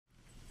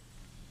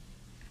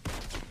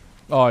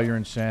Oh, you're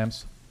in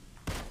shams.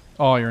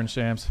 Oh, you're in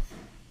shams.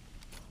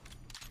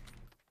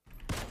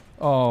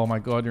 Oh my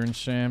god, you're in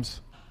shams.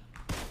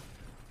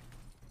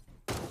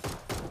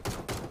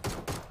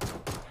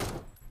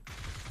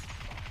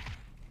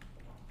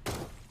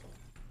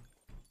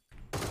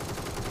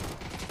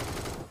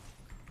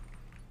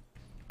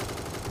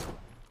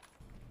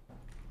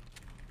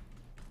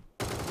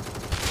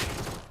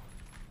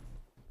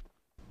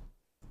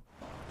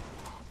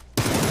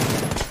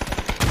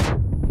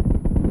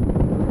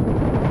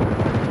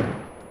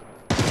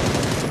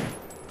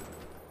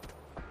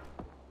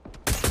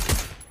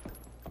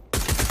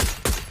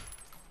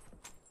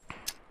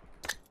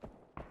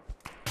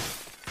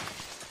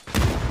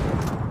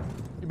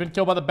 You've been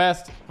killed by the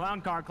best.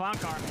 Clown car, clown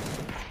car.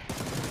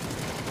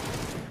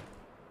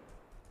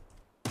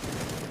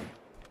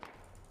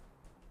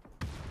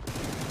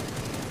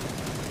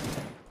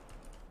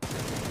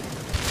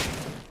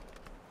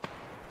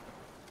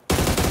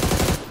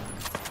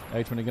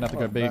 H, when you're gonna have to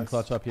go big and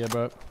clutch up here,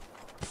 bro.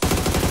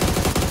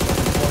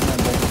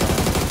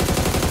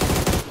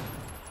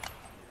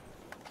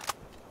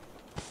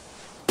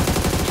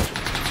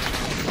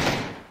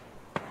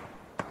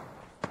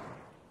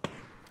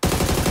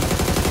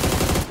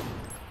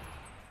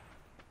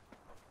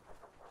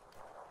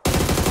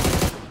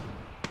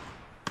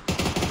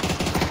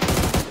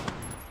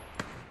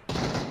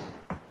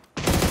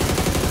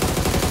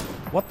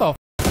 What the f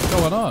is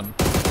going on?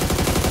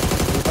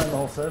 We're fighting the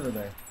whole server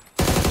there.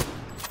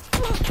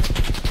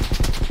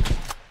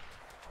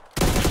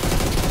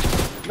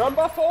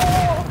 Number 4!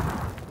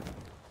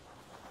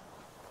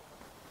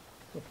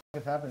 What the f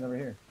is happening over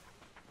here?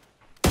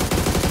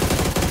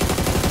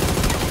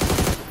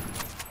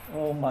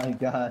 Oh my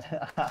god.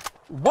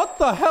 What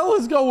the hell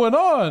is going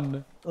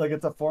on? Like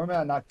it's a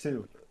format, knock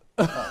 2.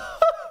 Oh.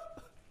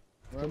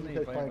 We're only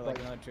playing for like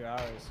another 2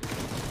 hours.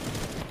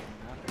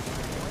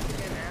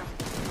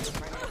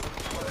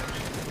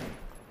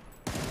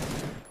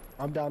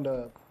 I'm down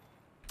to...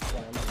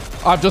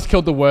 I've just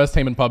killed the worst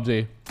team in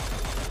PUBG.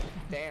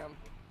 Damn.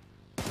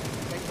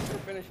 Thank you for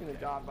finishing the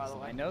job, by the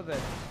way. I know that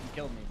you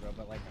killed me, bro,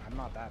 but like, I'm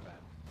not that bad.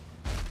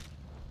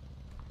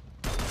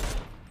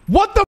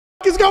 What the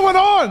f is going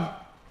on?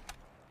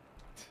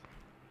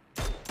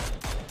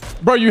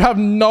 Bro, you have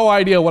no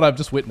idea what I've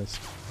just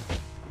witnessed.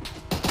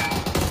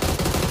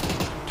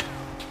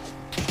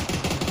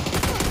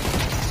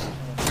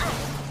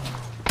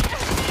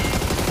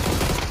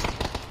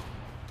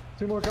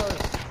 Two more cars.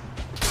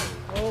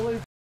 Holy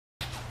f.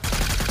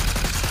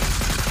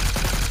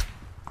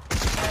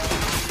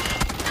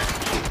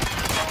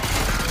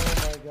 Oh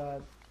my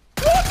god.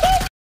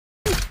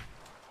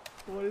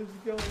 What is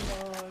going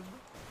on?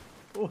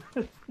 What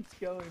is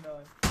going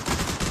on?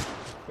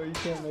 Bro, you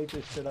can't make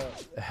this shit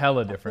up.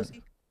 Hella different.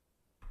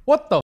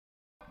 What the f?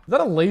 Is that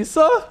a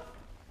Lisa?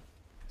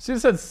 She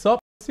just said sup,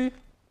 pussy.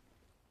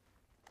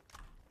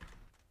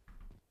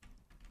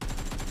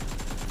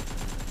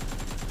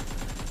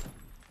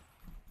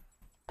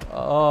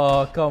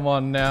 Oh, come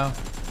on now.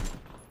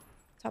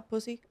 Top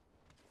pussy.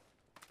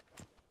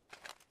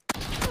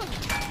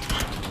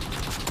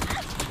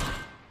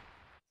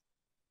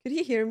 Could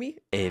he hear me?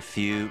 A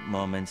few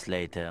moments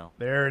later.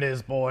 There it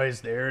is, boys.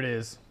 There it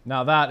is.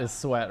 Now that is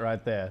sweat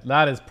right there.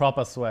 That is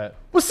proper sweat.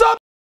 What's up,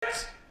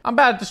 bitch? I'm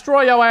about to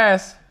destroy your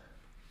ass.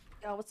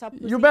 Yo, what's up,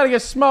 pussy? You better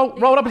get smoked.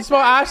 Rolled up in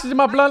smoke ashes in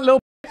my blunt, little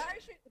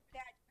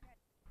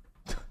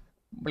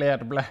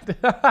blad, blad.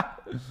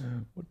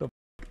 What the f?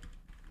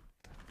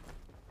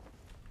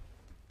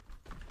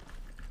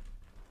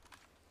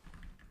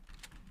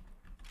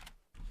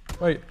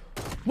 Wait.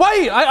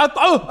 Wait!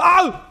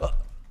 Oh!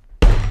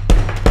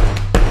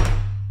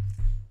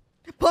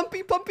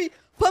 Pumpy, pumpy,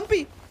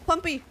 pumpy,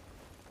 pumpy.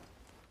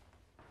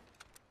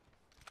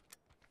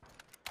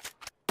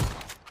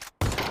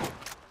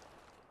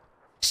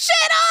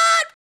 Shit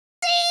on!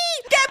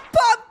 Get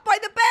pumped by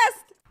the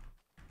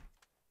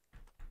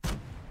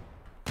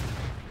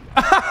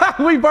best!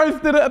 We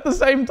both did it at the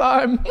same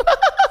time.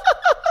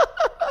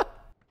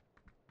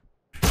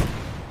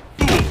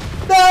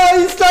 No,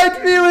 he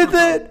sniped me with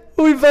it!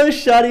 We both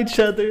shot each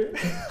other.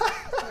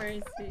 Where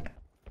is he?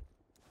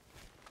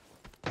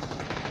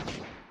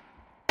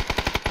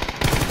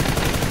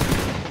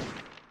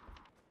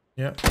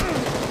 Yeah.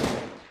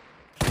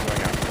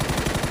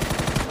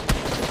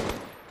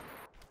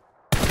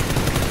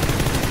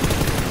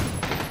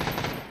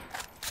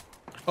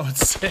 Oh,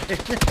 it's sick.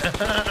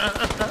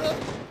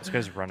 This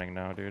guy's running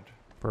now, dude.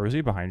 Bro, is he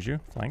behind you?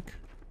 Flank?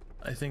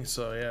 I think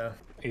so, yeah.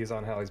 He's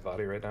on Hallie's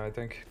body right now, I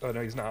think. Oh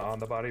no, he's not on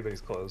the body, but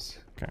he's close.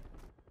 Okay.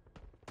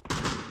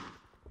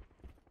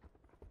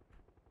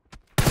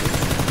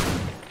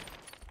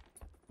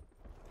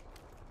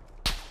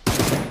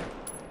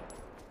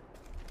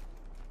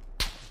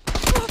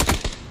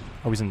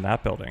 Oh, he's in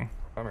that building.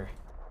 Bummer.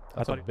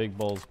 That's a big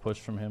balls push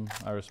from him.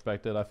 I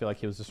respect it. I feel like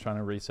he was just trying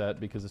to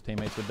reset because his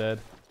teammates were dead.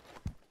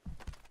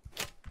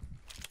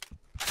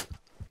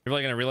 You're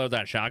really gonna reload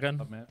that shotgun?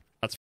 Up, man.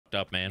 That's fucked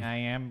up, man. I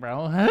am,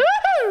 bro. I'm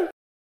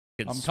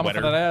coming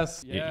Sweater. for that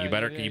ass. You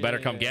better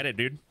come get it,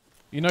 dude.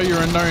 You know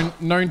you're a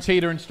known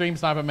cheater and stream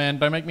sniper, man.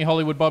 Don't make me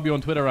Hollywood Bob you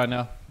on Twitter right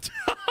now.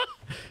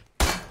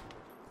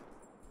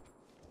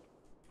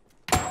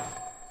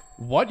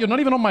 What? You're not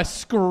even on my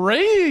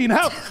screen.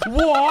 How?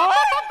 What?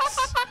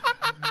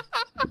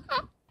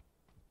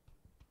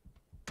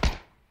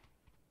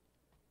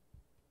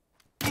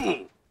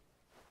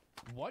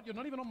 What? You're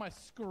not even on my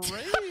screen.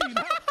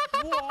 How?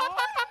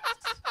 What?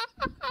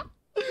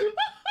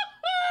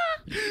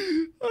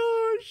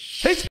 Oh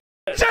shit!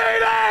 He's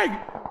cheating!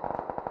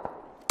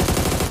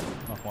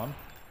 Knock one.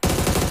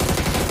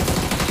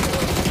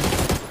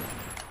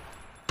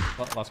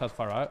 Last guy's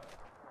far right.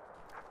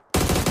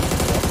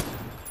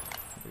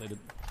 Deleted.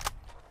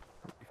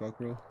 Fuck,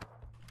 bro.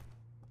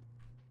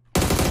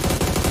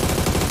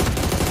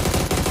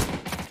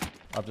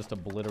 I've just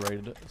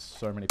obliterated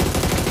so many people.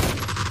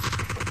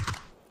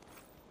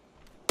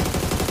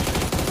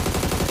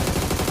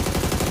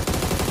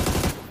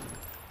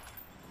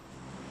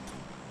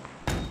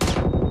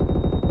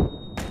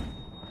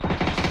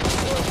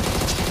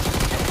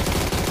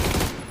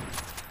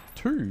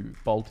 Two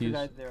bolties. Two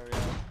guys there, yeah.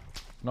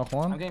 Knock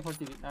one. I'm getting for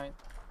TV. Nice.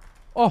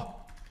 Oh!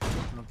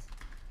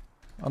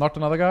 I knocked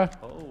another guy.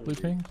 Blue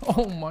ping.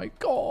 Oh my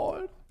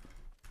god.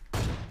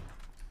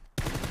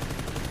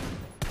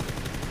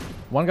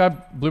 One guy,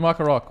 blue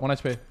marker rock, 1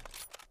 HP.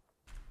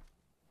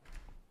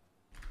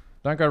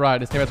 Don't go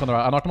right, his teammate's on the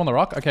right. I knocked him on the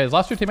rock. Okay, his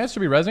last two teammates should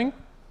be rezzing.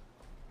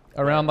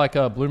 Around like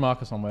a blue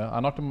marker somewhere. I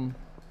knocked him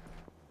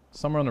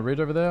somewhere on the ridge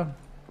over there.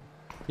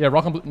 Yeah,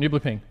 rock and new blue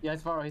ping. Yeah,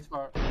 he's far, he's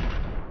far.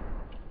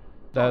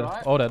 Dead.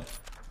 Right. All dead.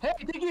 Hey,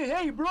 thank you,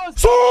 hey, bro!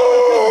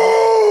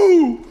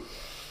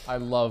 I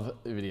love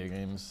video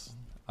games.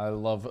 I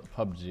love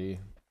PUBG.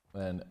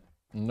 And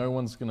no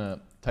one's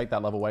gonna take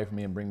that love away from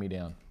me and bring me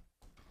down.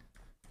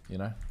 You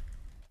know?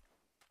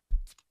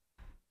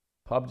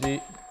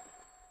 PUBG.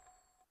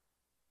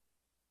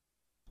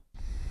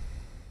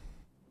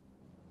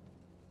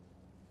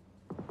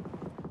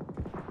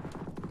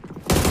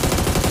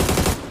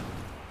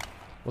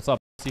 What's up,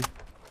 pussy?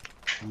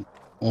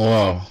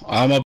 Whoa,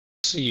 I'm a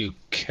pussy, you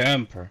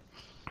camper.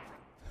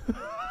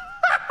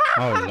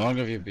 How long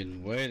have you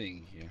been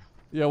waiting here?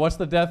 Yeah, what's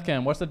the death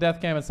cam? What's the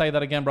death cam and say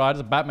that again, bro? I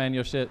just Batman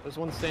your shit. There's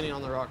one standing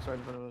on the rocks right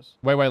in front of us.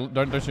 Wait,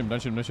 don't shoot him,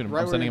 don't shoot him, don't shoot him.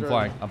 Right I'm sending him where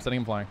flying. you're I'm sending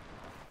him flying.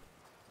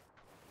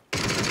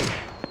 There's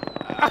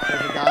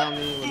a guy on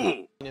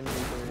me with an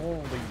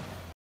Holy.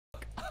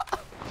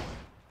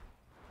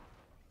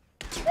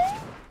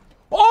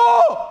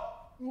 Oh!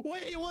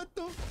 Wait, what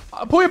the?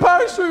 Pull your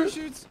parachute!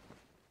 Shoots.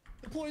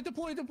 Deploy.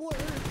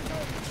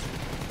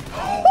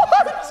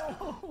 What?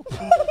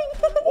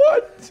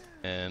 What?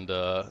 And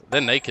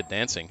they're naked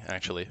dancing,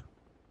 actually.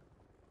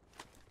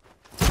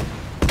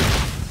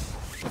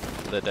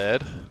 They're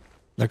dead.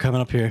 They're coming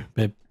up here,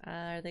 babe.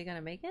 Are they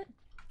gonna make it?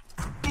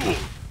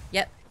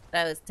 Yep,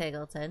 that was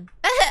TGLTN.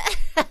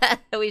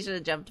 We should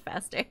have jumped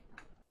faster.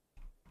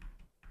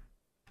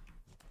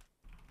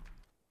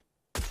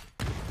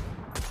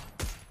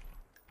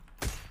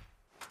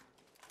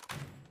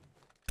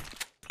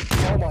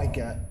 Oh my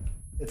god.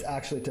 It's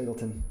actually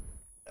Tiggleton.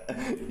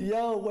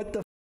 Yo, what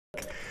the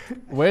f?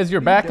 Where's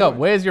your backup?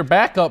 Where's your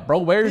backup, bro?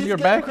 Where's your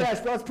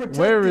backup?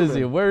 Where is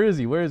he? Where is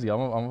he? Where is he?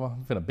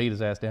 I'm gonna beat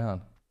his ass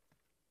down.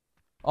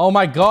 Oh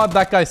my god,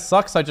 that guy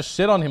sucks. I just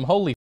shit on him.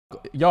 Holy f.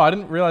 Yo, I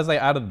didn't realize they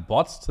added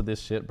bots to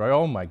this shit,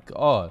 bro. Oh my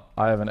god.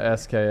 I have an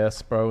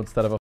SKS, bro,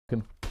 instead of a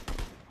fucking...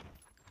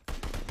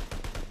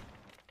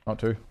 Not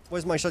two.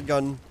 Where's my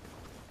shotgun?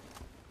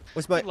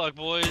 Where's my... Good luck,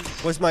 boys.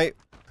 Where's my...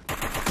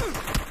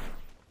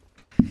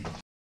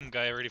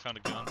 Guy already found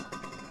a gun.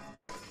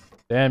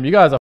 Damn, you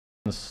guys are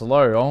f***ing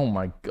slow. Oh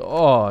my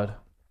god.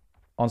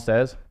 On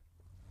stairs.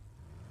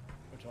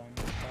 Which one?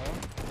 That one?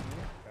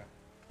 Okay.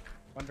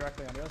 One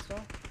directly on the other still.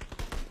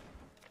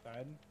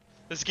 Died.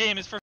 This game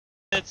is for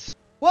minutes.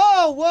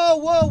 Whoa, whoa,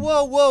 whoa,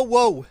 whoa, whoa,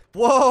 whoa.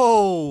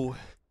 Whoa.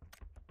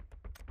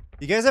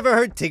 You guys ever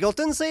heard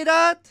Tiggleton say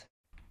that?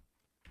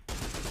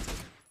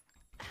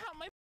 Ow,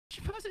 my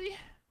pussy.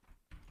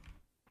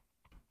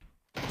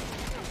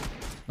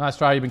 Nice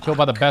try. You've been killed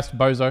by the best,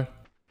 bozo.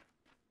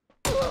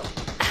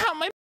 Ow,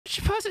 my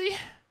pussy.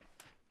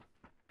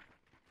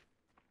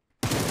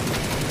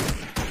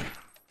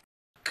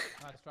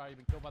 Nice try. You've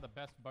been killed by the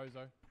best,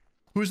 bozo.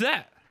 Who's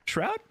that?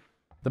 Shroud?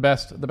 The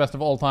best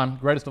of all time.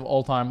 Greatest of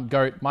all time.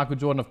 GOAT. Michael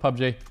Jordan of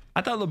PUBG.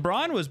 I thought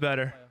LeBron was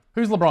better.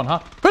 Who's LeBron, huh?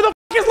 Who the f***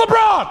 is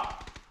LeBron?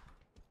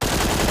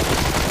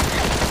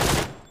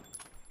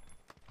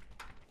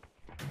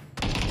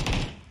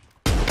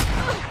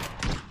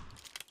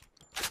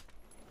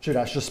 Shoot,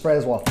 Ash, just spray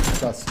as well.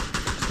 Just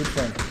keep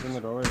spraying. In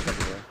the doorway,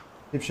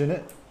 keep shooting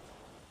it.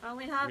 I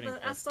only have the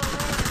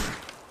SLR.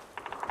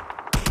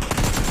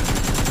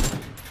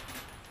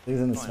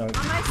 He's in the smoke.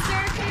 On my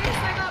staircase,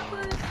 I got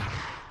pushed.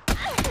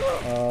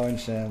 Oh, in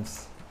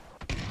shams.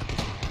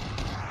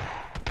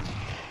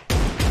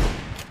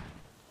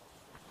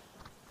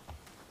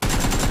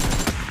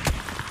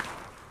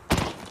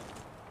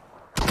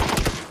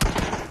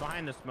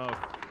 Behind the smoke.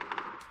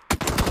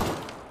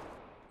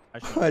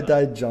 I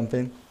died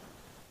jumping.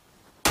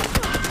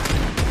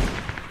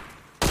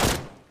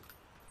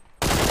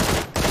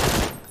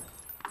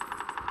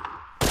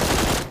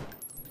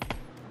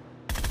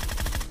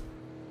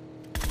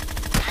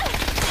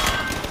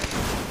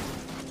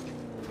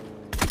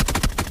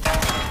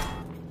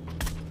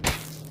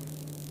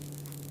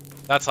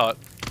 That's hot.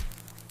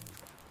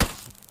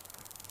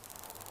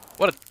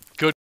 What a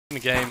good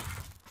game.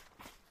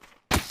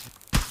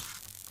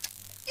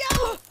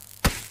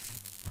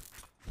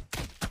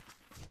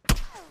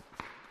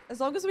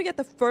 As long as we get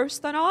the first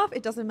stun off,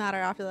 it doesn't matter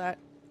after that.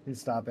 He's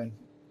stopping.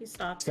 He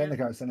stopped. Send the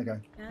car, send the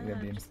car. Yeah,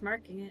 I'm just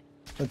marking it.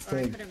 Let's Or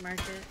I take. couldn't mark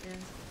it, yeah.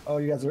 Oh,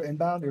 you guys are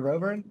inbound? You're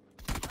rovering?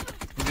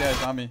 This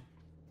guy's on me.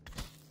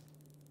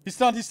 He's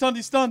stunned, he's stunned,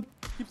 he's stunned.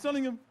 Keep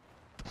stunning him.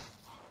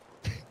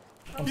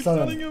 I'm Keep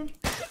stunning stunning him.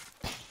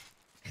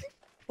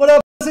 What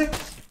up, pussy? Yo!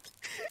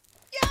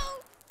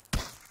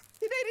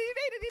 He made it, he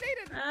made it, he made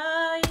it!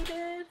 Ah, you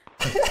did.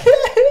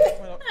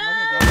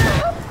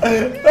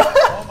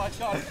 Oh my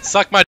god.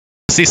 Suck my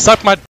see,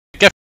 suck my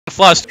get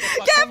flushed.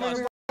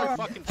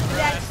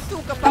 Блядь,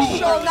 сука,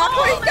 пошел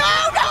нахуй!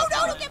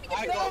 No, get me,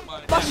 get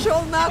me!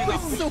 Пошел нахуй,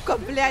 сука,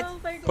 блядь!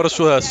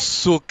 Прошу,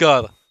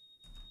 сука.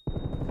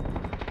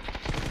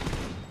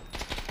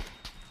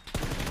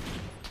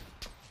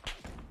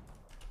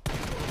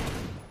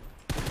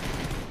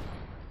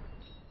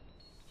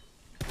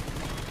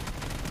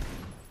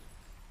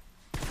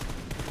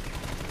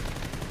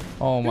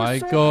 Oh my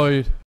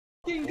god.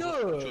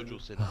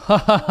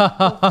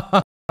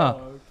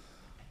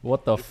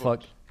 What the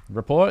fuck?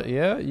 Report?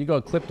 Yeah, you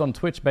got clipped on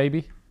Twitch,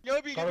 baby.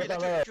 Libby.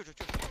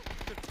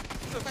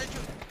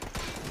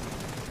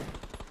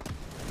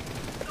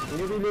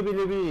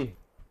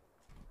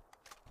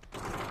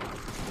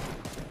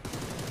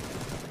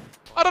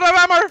 I don't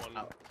have armor!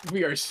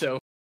 We are so.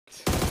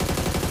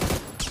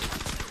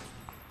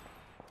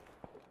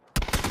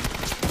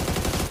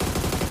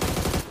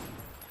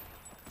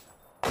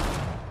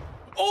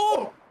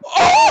 Oh!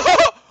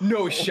 Oh!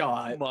 No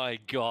shot. Oh my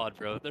god,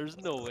 bro. There's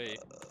no way.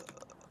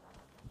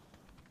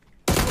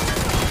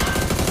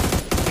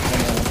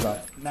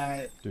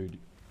 Dude.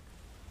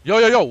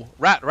 Yo.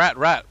 Rat.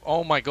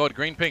 Oh my god,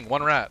 green ping,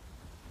 one rat.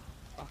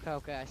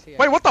 Okay, I see.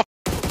 Wait, what the?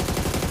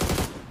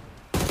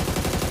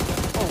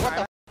 Oh, what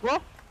the? Bro?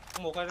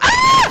 No!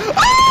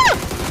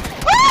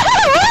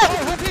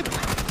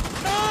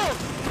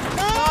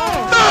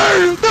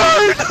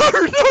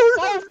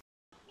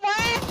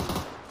 What?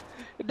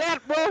 Dead,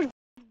 bro.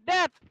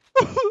 Dead.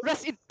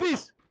 Rest in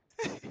peace.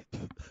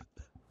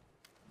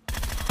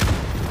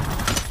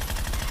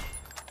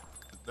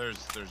 There's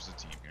a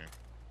team here.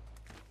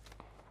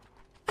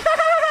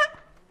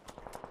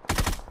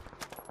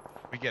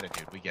 We get it,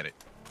 dude. We get it.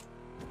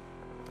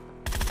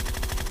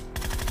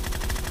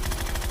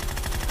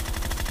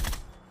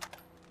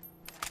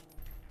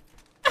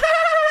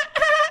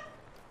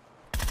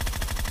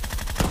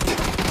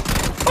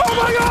 Oh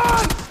my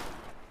god!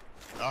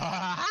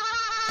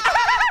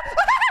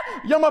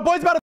 Yo, my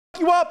boy's about to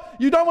fuck you up.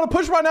 You don't want to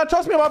push right now.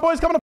 Trust me, my boy's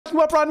coming to fuck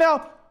you up right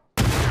now.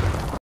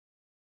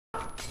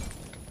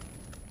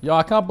 Yo,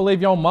 I can't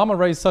believe your mama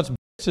raised such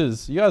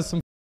bitches. You guys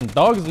some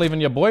dogs leaving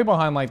your boy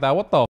behind like that.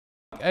 What the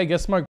fuck? Hey, get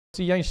smoked.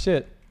 You ain't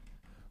shit.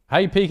 How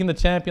you peeking the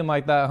champion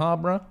like that, huh,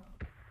 bro?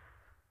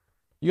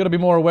 You gotta be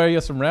more aware of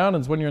your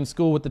surroundings when you're in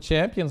school with the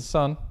champions,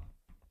 son.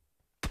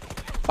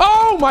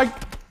 Oh my...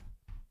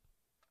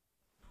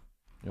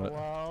 You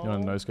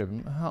want to no scope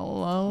him?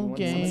 Hello,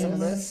 game.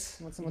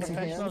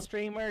 Professional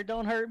streamer,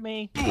 don't hurt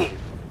me.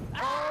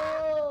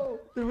 Oh!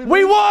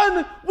 We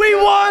won! We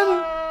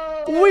won!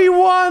 We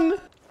won!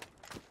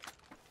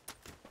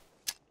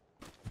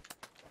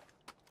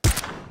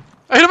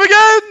 I hit him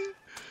again!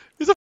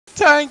 He's a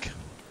tank.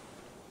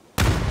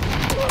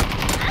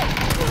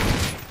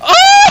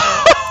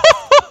 Oh!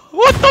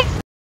 What the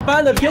f?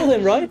 Man, I've killed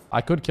him, right?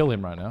 I could kill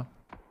him right now.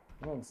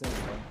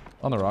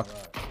 On the rock.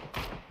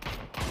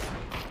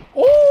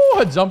 Oh,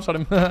 I jump shot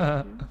him.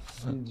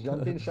 You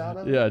jumping shot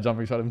him? Yeah,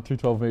 jumping shot him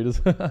 212 meters.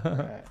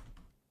 Alright.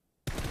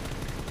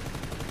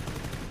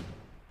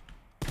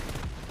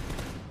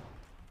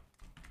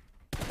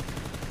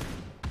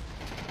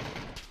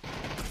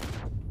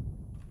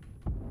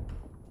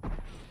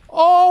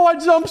 Oh, I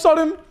jump shot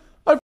him.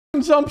 I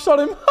f***ing jump shot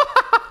him.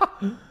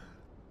 Earth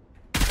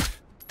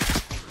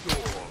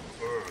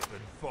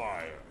and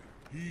fire,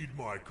 heed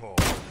my call.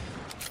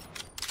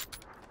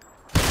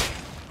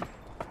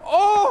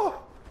 Oh!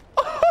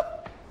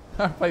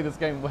 I play this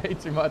game way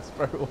too much,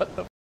 bro. What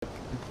the f?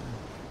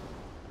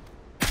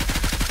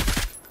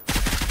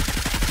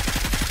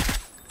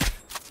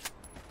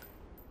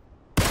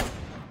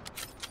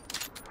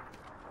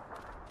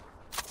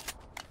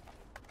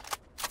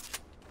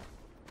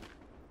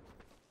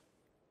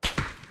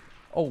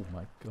 Oh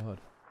my god.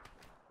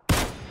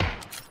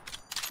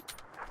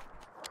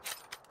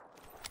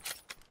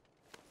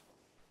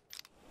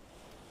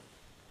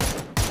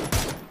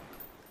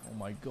 Oh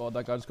my god,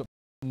 that guy just got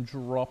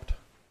dropped.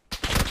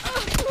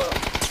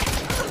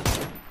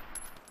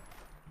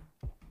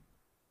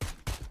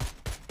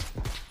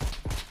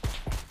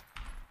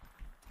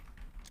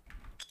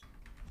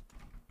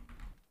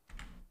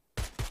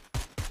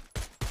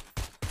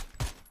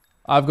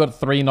 I've got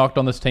 3 knocked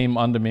on this team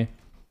under me.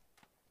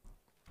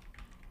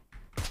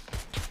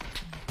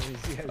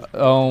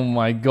 Oh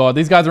my god,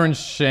 these guys are in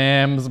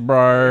shams,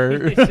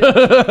 bro.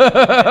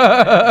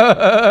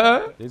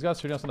 These guys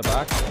shooting us in the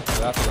back.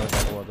 They have to run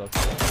back towards us.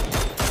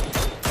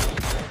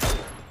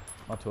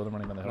 Not two of them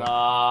running down the hill.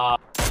 Nah.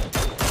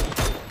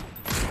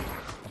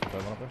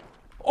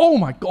 Oh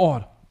my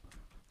god!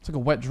 It's like a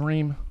wet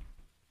dream.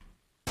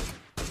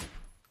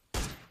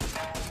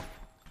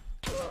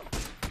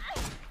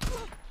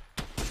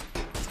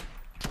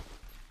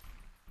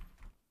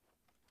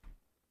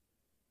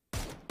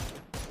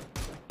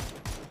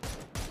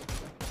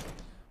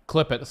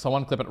 Clip it.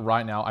 Someone clip it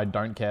right now. I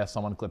don't care.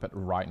 Someone clip it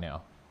right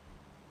now.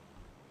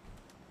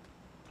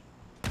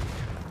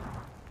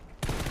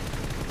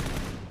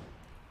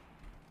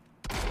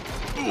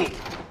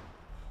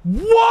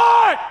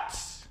 What?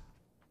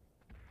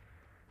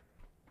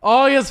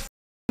 Oh, he has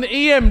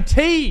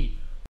EMT.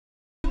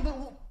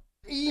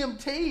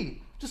 EMT.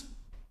 Just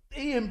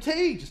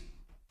EMT. Just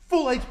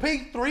full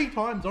HP 3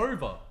 times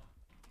over.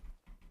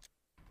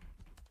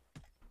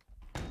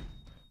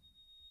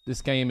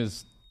 This game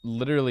is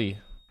literally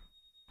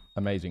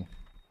amazing.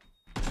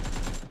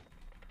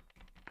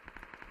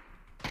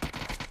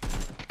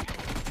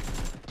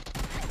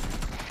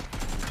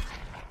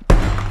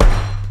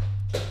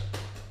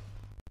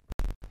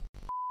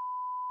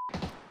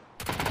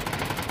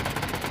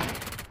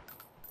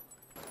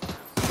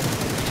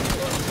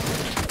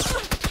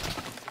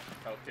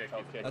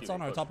 That's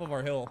on our top of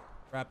our hill.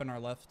 Wrapping our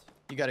left.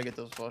 You gotta get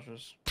those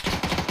flushes.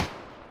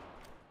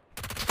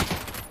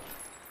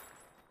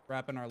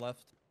 Wrapping our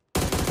left.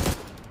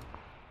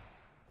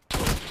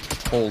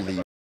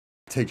 Holy.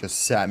 Tig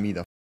just sat me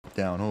the f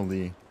down.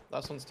 Holy.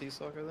 Last one's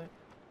T-Sock, I think.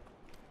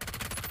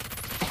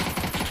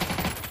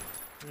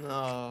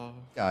 No.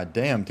 God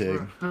damn,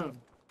 Tig.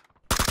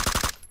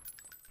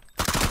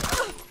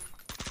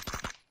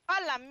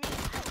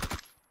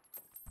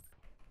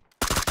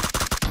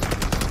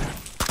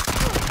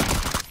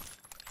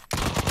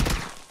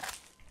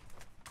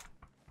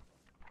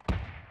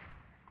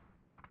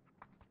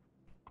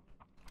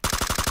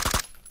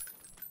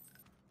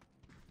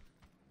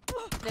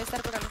 Debe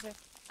estar tocándose.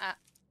 Ah.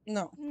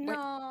 No.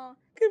 No.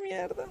 Qué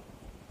mierda.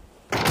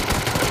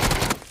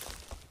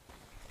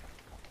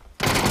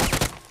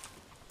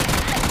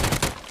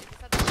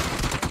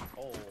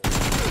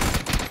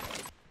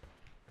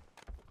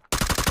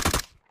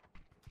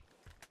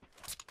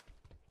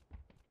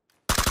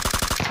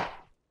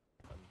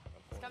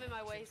 He's coming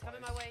my way. He's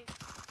coming my way.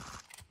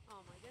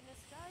 Oh my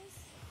goodness,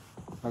 guys.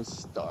 I'm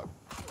stuck.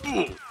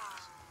 Oh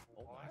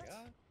my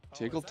god.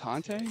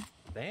 TGLTN?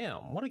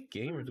 Damn, what a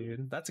gamer,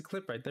 dude. That's a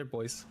clip right there,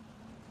 boys.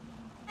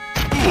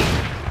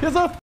 Here's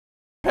a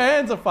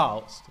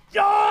Panzerfaust.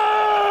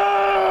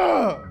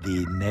 Yeah!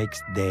 The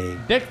next day.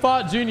 Dick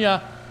Fart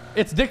Jr.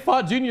 It's Dick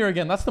Fart Jr.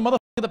 again. That's the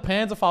motherfucker that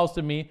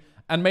Panzerfausted me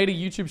and made a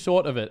YouTube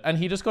short of it. And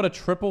he just got a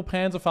triple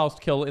Panzerfaust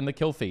kill in the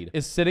kill feed.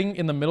 Is sitting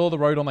in the middle of the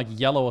road on like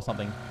yellow or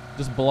something.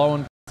 Just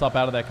blowing up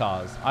out of their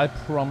cars. I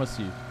promise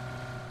you.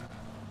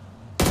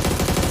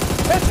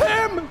 It's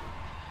him!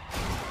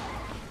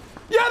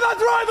 Yeah,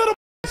 that's right, little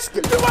you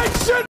ain't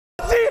shit!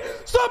 See?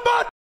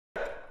 Somebody!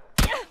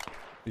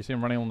 You see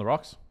him running on the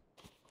rocks?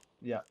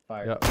 Yeah,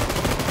 fire. Yeah.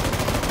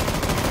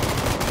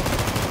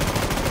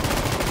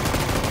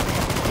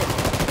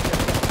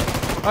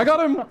 I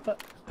got him!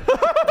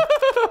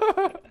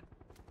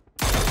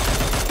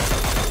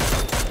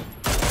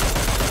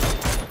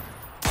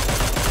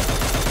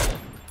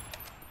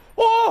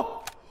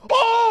 Oh!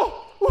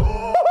 Oh!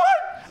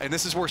 And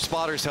this is where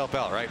spotters help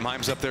out, right?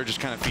 Mime's up there just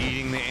kind of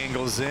feeding the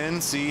angles in,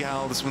 see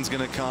how this one's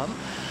gonna come.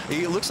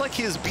 It looks like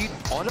his beat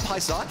onto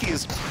Paisaki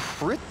is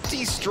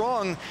pretty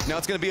strong. Now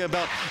it's gonna be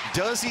about,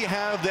 does he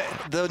have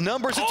the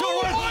numbers to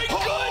Oh my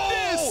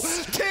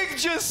goodness! Tig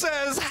just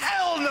says,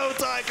 hell no,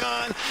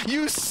 Tycon.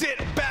 You sit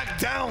back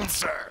down,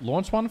 sir.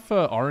 Launch one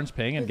for orange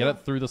ping and get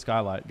it through the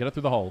skylight. Get it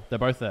through the hole. They're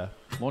both there.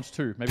 Launch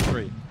 2, maybe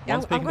 3. Yeah,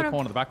 One's peeking the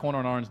corner, the back corner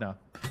on orange now.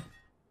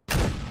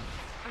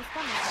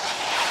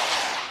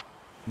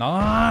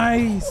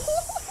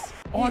 Nice!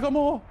 Oh, I got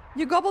more!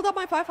 You gobbled up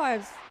my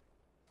 5-5s.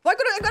 Oh, I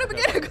got him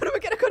again! I got him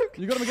again! I got him!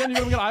 You got him again! You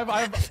got him again!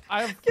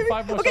 I have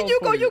 5 more Okay, shells you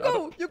for go! you.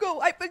 You go!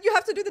 But you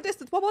have to do the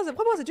distance. What was it?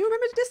 What was it? Do you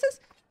remember the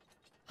distance?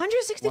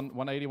 160.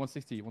 180,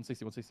 160,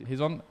 160, 160.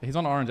 He's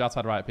on orange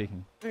outside right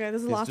peeking. Okay,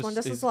 this is the last one.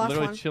 This is the last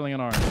literally one. chilling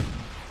on orange.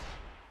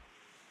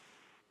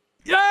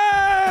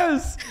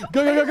 Yes!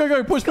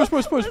 Go! Push!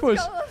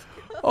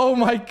 Oh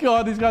my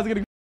god, these guys are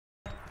getting.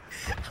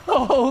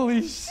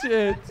 Holy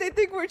shit! They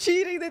think we're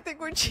cheating. They think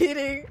we're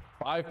cheating.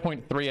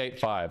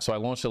 5.385. So I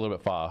launched a little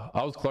bit far.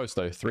 I was close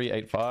though.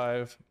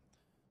 385.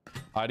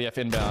 IDF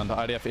inbound.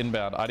 IDF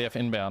inbound. IDF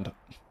inbound.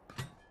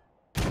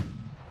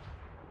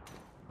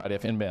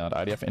 IDF inbound.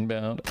 IDF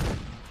inbound.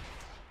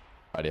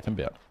 IDF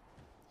inbound.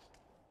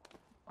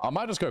 I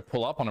might just go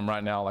pull up on him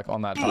right now, like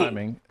on that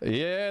timing.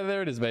 Yeah,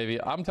 there it is, baby.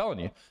 I'm telling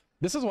you.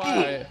 This is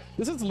why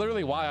this is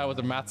literally why I was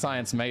a math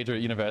science major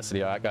at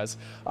university, alright guys?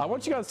 I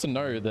want you guys to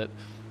know that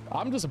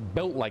I'm just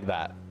built like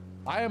that.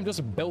 I am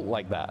just built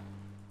like that.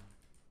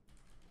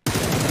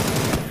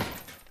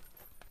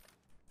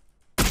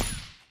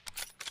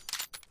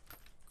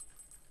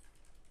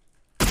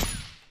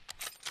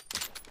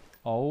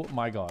 Oh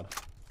my god.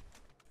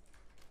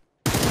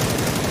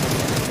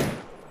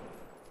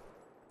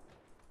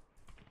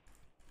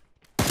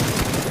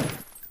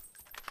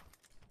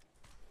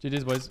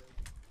 GG's, boys.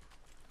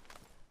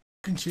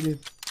 Cheated.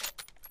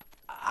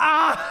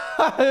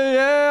 Ah!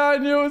 Yeah, I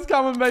knew it was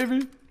coming,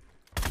 baby.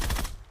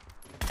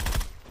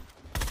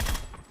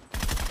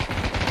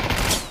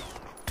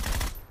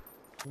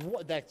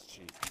 What? That's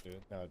cheating,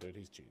 dude. No, dude,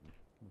 he's cheating.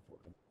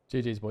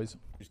 GG's, boys.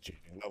 He's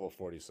cheating. Level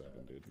 47,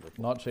 dude.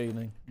 Not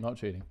cheating. Not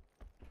cheating.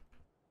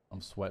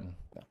 I'm sweating.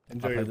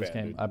 Enjoy I play your this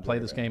ban, game. dude. I play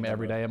Enjoy this your game ban.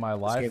 every day of my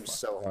life. This game's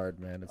so hard,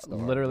 man. It's so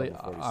literally,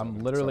 hard. Level I'm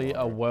 47. literally It's so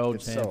a hard. world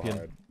It's so champion.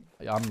 hard.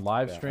 I'm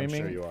live Yeah,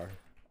 streaming. I'm sure you are.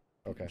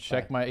 Okay.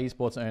 Check bye. my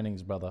esports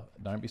earnings, brother.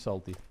 Don't be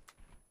salty.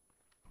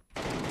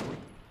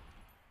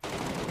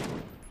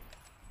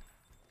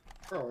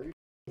 Bro, are you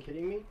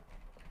kidding me?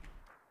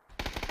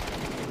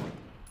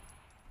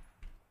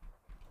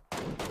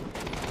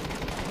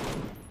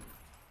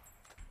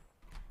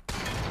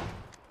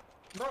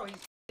 Bro,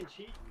 he's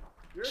cheating.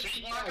 You're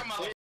cheating like a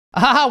mother.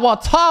 啊！我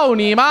操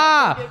你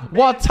妈！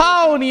我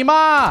操你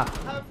妈！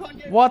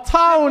我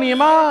操你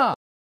妈！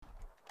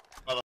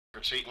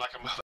 Motherfucker cheating like a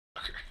motherfucker.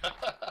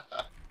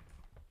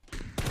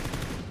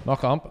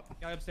 Knock ump.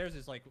 Guy upstairs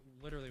is like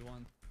literally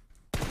one.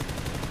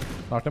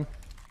 Knocked him.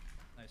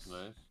 Nice.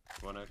 Nice.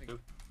 One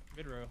active.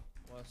 Mid row.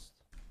 West.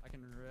 I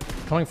can.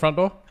 Coming front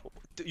door.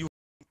 You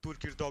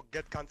Turkish dog,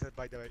 get counted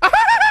by the way.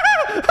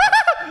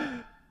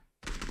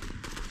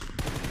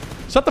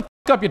 Shut the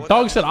fuck up, you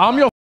dog shit. I'm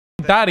your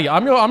daddy.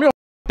 I'm your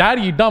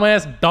daddy, you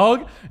dumbass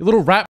dog. You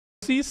little rat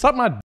pussy. Suck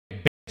my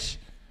dick, bitch.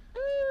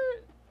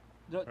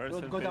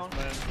 Go down.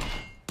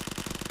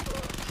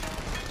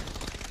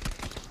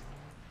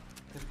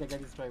 This guy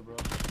gets straight, bro.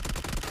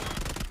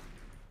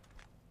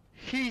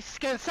 He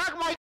can suck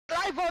my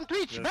live on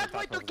Twitch. That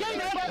way to kill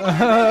him.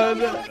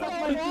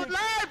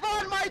 Live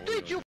on my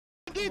Twitch, you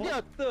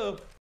idiot.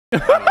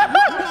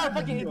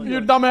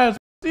 You dumbass.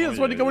 See, that's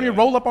what you go when you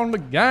roll up on the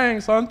gang,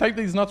 son. Take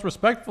these nuts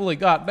respectfully.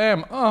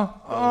 Goddamn.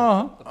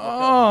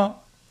 I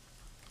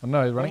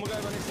know he's running.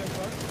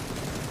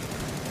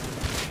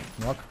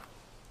 Knock.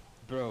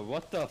 Bro,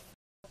 what the f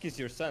is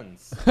your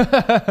sense?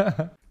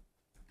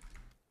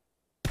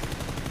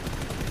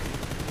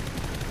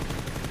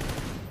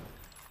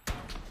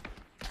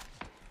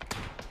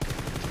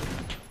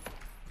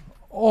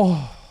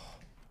 Oh.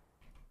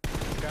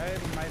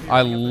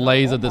 I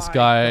lasered this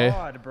guy.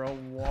 God, bro,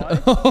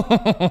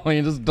 what?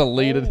 He just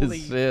deleted Holy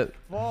his shit.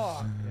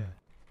 Fuck.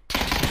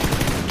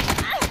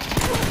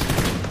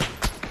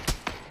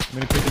 I'm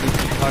gonna quickly do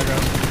some high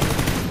ground.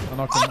 I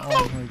knocked him.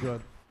 Oh my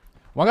god.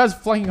 One guy's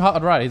flanking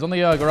hard right. He's on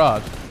the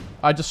garage.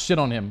 I just shit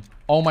on him.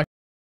 Oh my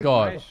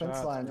god. Nice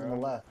fence line on the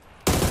left.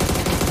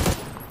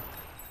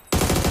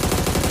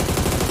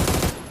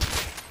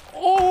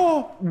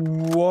 Oh!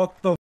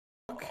 What the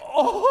fuck?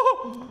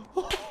 Oh!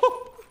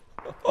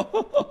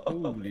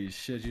 Holy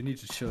shit, you need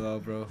to chill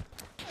out, bro.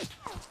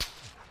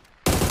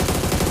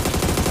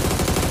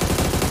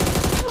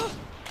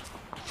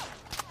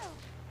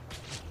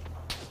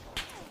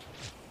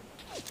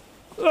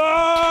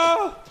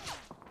 Ah!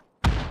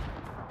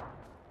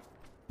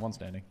 One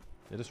standing.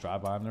 They just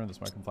drive by him there in the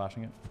smoke and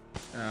flashing it.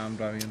 Yeah, I'm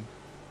driving in.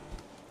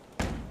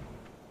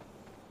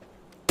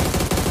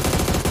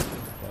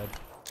 Dead.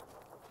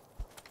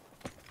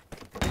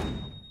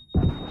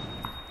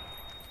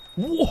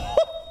 Whoa!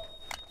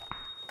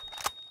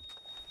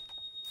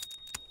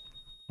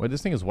 Wait,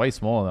 this thing is way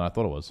smaller than I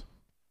thought it was.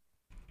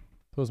 I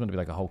thought it was meant to be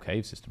like a whole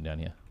cave system down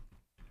here.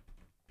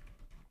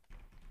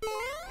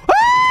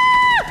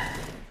 Ah!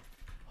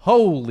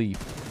 Holy.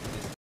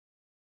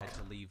 Had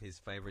to leave his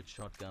favorite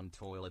shotgun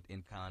toilet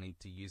in Carney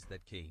to use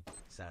that key.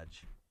 Sag.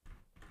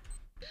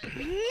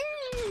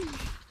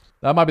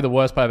 That might be the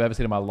worst play I've ever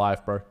seen in my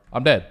life, bro.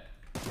 I'm dead.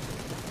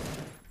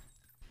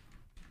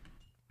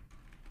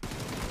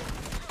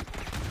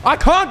 I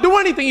can't do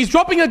anything. He's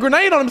dropping a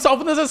grenade on himself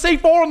and there's a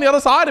C4 on the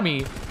other side of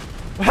me.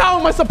 How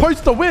am I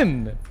supposed to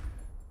win?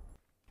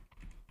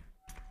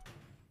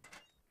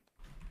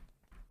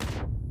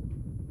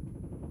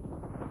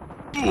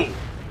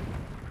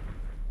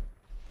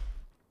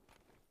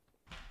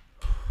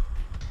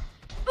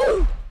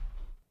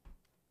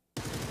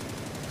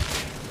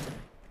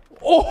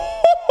 Oh!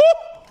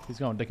 He's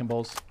going dick and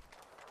balls.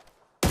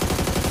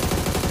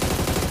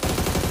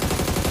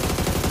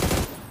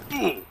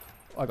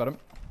 I got him.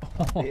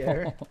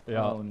 Here?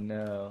 Yeah. Oh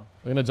no.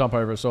 We're gonna jump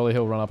over. Surely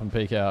he'll run up and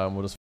peek out, and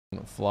we'll just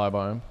fly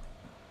by him.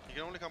 You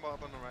can only come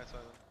up on the right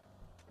side then.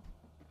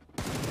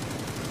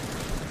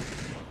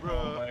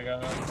 Oh my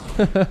god.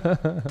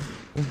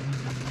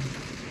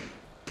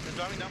 They're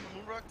driving down from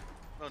Moonrock?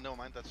 Oh, never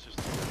mind. That's just.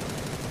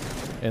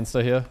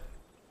 Insta here.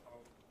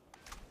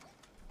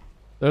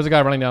 There's a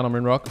guy running down on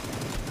Moonrock.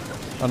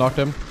 I knocked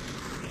him.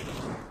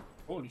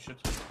 Holy shit.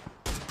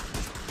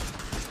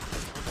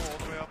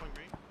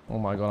 Oh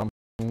my god,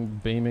 I'm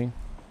beaming.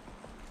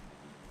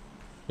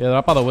 Yeah, they're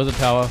up by the wizard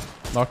tower.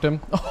 Knocked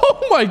him.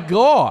 Oh my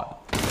god!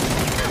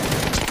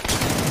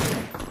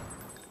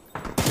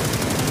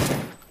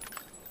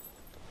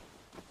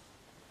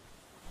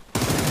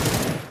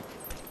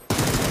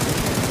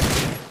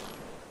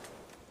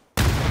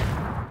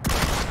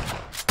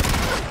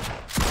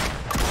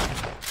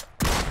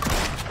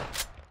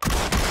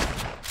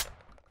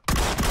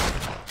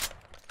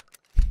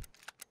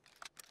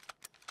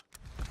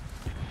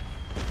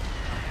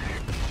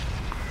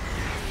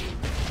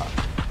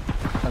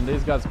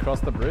 these guys cross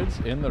the bridge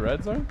in the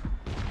red zone?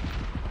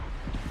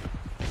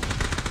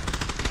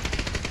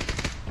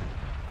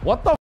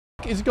 What the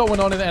f is going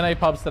on in the NA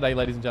pubs today,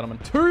 ladies and gentlemen?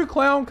 2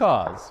 clown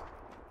cars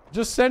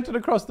just centered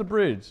across the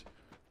bridge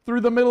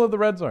through the middle of the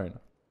red zone.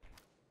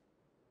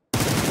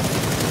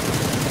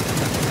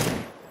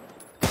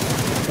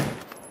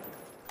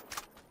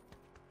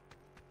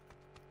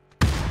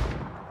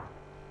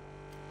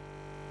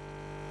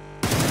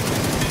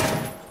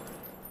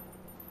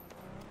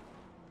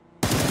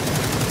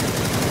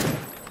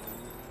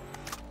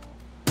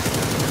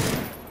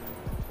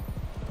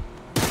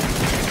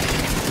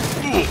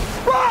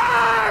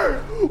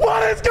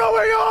 What is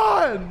going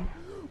on?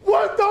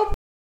 What the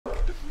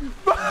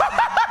f?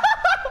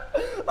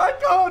 I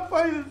can't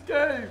play this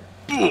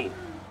game.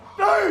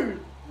 Dude!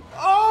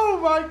 Oh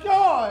my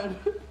god!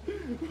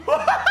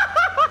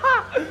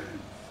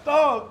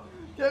 Stop!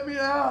 Get me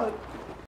out!